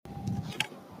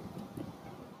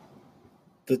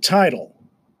The title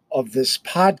of this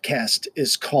podcast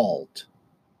is called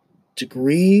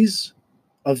Degrees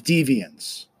of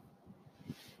Deviance.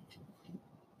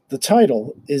 The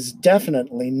title is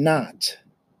definitely not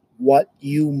what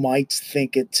you might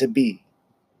think it to be.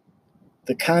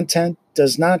 The content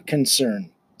does not concern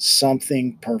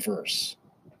something perverse.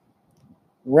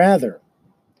 Rather,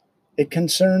 it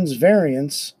concerns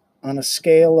variance on a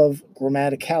scale of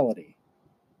grammaticality,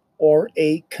 or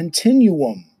a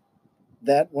continuum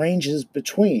that ranges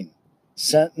between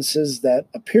sentences that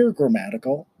appear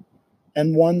grammatical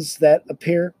and ones that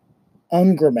appear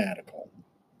ungrammatical.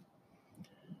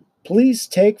 Please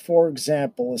take, for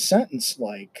example, a sentence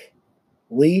like,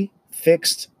 Lee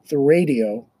fixed the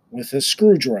radio with a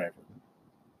screwdriver.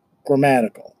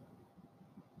 Grammatical.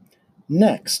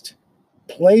 Next,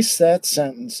 place that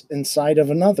sentence inside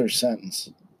of another sentence,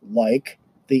 like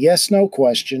the yes-no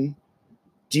question,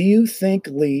 do you think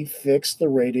Lee fixed the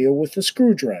radio with a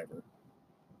screwdriver?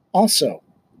 Also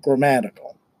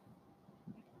grammatical.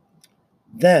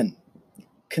 Then,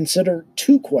 consider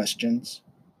two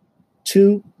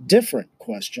different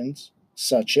questions,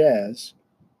 such as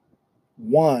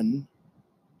 1.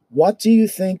 What do you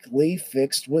think Lee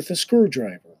fixed with a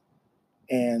screwdriver?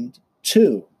 And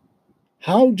 2.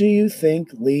 How do you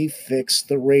think Lee fixed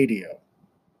the radio?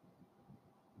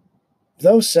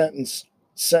 Those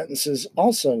sentences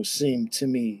also seem to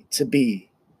me to be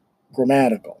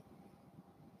grammatical.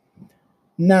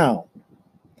 Now,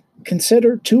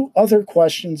 consider two other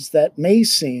questions that may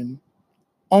seem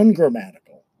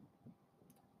ungrammatical.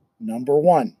 Number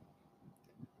 1.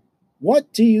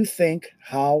 What do you think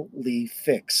how Lee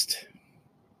fixed?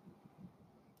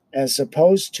 As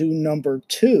opposed to number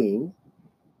 2,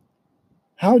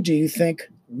 how do you think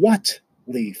what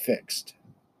Lee fixed?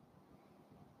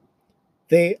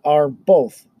 They are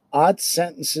both odd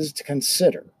sentences to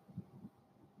consider.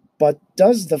 But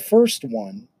does the first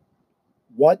one,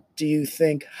 what do you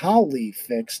think how Lee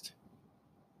fixed,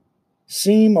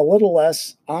 seem a little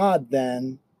less odd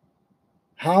than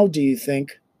how do you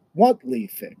think what Lee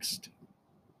fixed?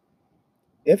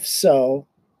 If so,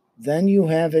 then you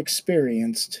have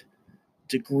experienced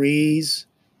degrees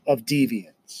of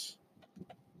deviance.